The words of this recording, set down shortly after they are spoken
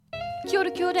Kia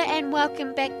ora and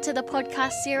welcome back to the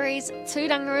podcast series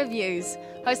Tūranga Reviews,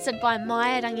 hosted by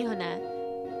Maia Rangihuna.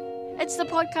 It's the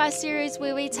podcast series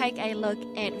where we take a look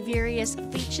at various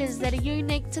features that are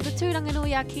unique to the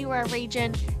Tūranganui-a-Kiwara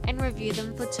region and review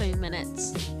them for 2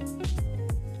 minutes.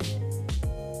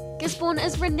 Gisborne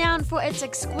is renowned for its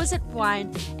exquisite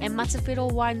wine, and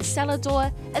Matawhiro Wine Cellar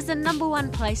is the number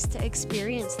one place to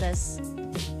experience this.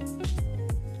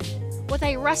 With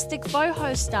a rustic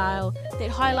boho style that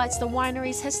highlights the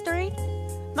winery's history,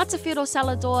 Matawhiro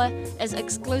Cellar is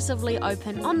exclusively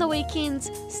open on the weekends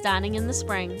starting in the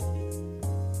spring.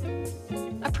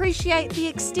 Appreciate the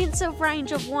extensive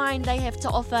range of wine they have to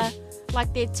offer,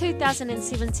 like their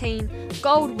 2017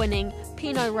 gold-winning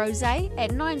Pinot Rosé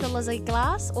at $9 a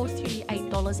glass or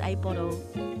 $38 a bottle.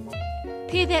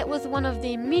 Pair that with one of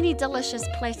their many delicious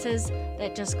platters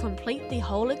that just complete the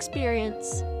whole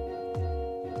experience.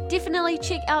 Definitely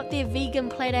check out their vegan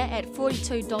platter at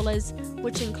 $42,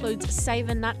 which includes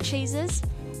savour nut cheeses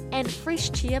and fresh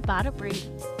ciabatta bread.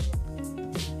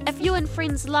 If you and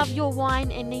friends love your wine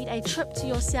and need a trip to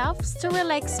yourselves to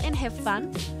relax and have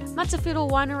fun, Matawhiro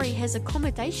Winery has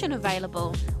accommodation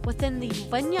available within the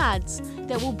vineyards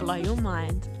that will blow your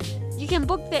mind. You can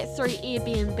book that through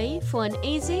Airbnb for an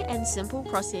easy and simple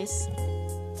process.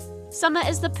 Summer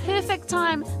is the perfect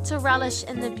time to relish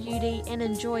in the beauty and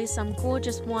enjoy some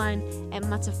gorgeous wine at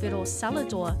Matawhiro Cellar,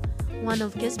 one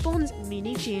of Gisborne's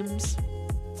many gems.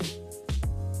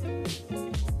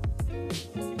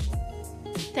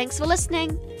 Thanks for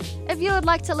listening. If you would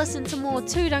like to listen to more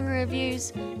Tūranga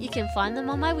reviews, you can find them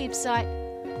on my website,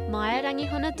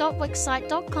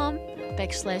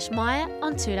 maiarangihuna.wixsite.com/Maia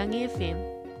on Tūrangi FM.